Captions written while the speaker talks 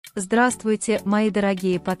Здравствуйте, мои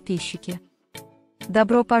дорогие подписчики!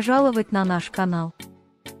 Добро пожаловать на наш канал!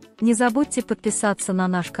 Не забудьте подписаться на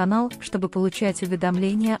наш канал, чтобы получать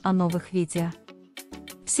уведомления о новых видео.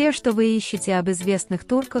 Все, что вы ищете об известных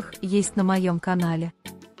турках, есть на моем канале.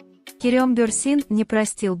 Керем Бюрсин не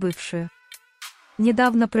простил бывшую.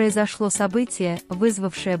 Недавно произошло событие,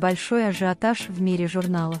 вызвавшее большой ажиотаж в мире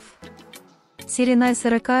журналов. Серенай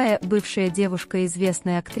Сарыкая, бывшая девушка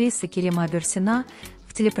известной актрисы Керема Бюрсина,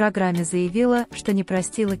 в телепрограмме заявила, что не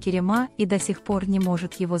простила Керема и до сих пор не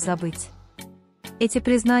может его забыть. Эти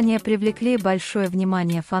признания привлекли большое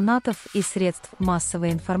внимание фанатов и средств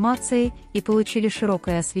массовой информации и получили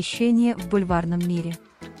широкое освещение в бульварном мире.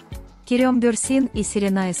 Керем Бюрсин и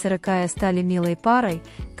Серенай Сарыкая стали милой парой,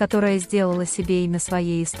 которая сделала себе имя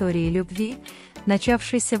своей истории любви,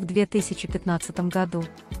 начавшейся в 2015 году.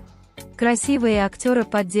 Красивые актеры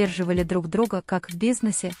поддерживали друг друга как в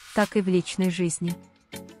бизнесе, так и в личной жизни.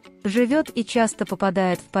 Живет и часто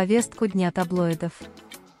попадает в повестку дня таблоидов.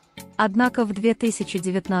 Однако в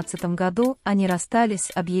 2019 году они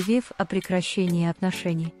расстались, объявив о прекращении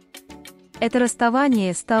отношений. Это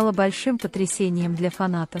расставание стало большим потрясением для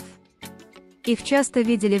фанатов. Их часто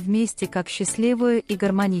видели вместе как счастливую и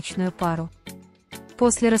гармоничную пару.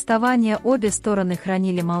 После расставания обе стороны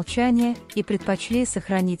хранили молчание и предпочли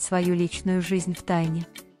сохранить свою личную жизнь в тайне.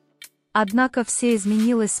 Однако все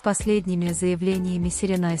изменилось с последними заявлениями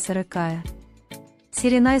Серенай Сарыкая.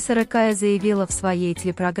 Серенай Сарыкая заявила в своей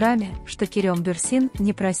телепрограмме, что Керем Бюрсин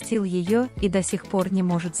не простил ее и до сих пор не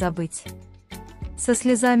может забыть. Со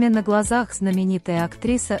слезами на глазах знаменитая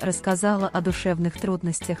актриса рассказала о душевных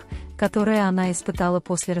трудностях, которые она испытала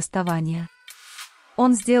после расставания.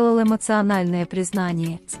 Он сделал эмоциональное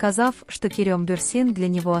признание, сказав, что Керем Бюрсин для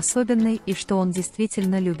него особенный и что он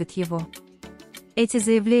действительно любит его. Эти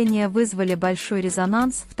заявления вызвали большой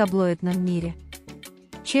резонанс в таблоидном мире.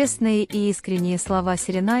 Честные и искренние слова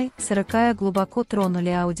Серенай Сарыкая глубоко тронули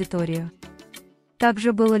аудиторию.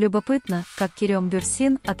 Также было любопытно, как Керем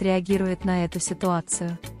Бюрсин отреагирует на эту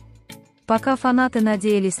ситуацию. Пока фанаты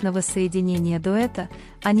надеялись на воссоединение дуэта,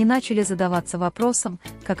 они начали задаваться вопросом,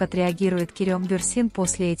 как отреагирует Керем Бюрсин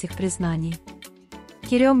после этих признаний.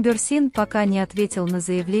 Керем Бюрсин пока не ответил на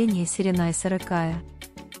заявление Серенай Сарыкая.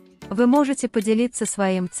 Вы можете поделиться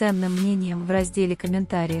своим ценным мнением в разделе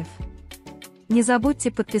комментариев. Не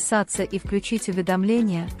забудьте подписаться и включить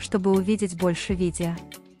уведомления, чтобы увидеть больше видео.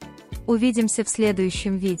 Увидимся в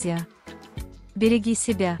следующем видео. Береги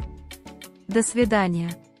себя. До свидания.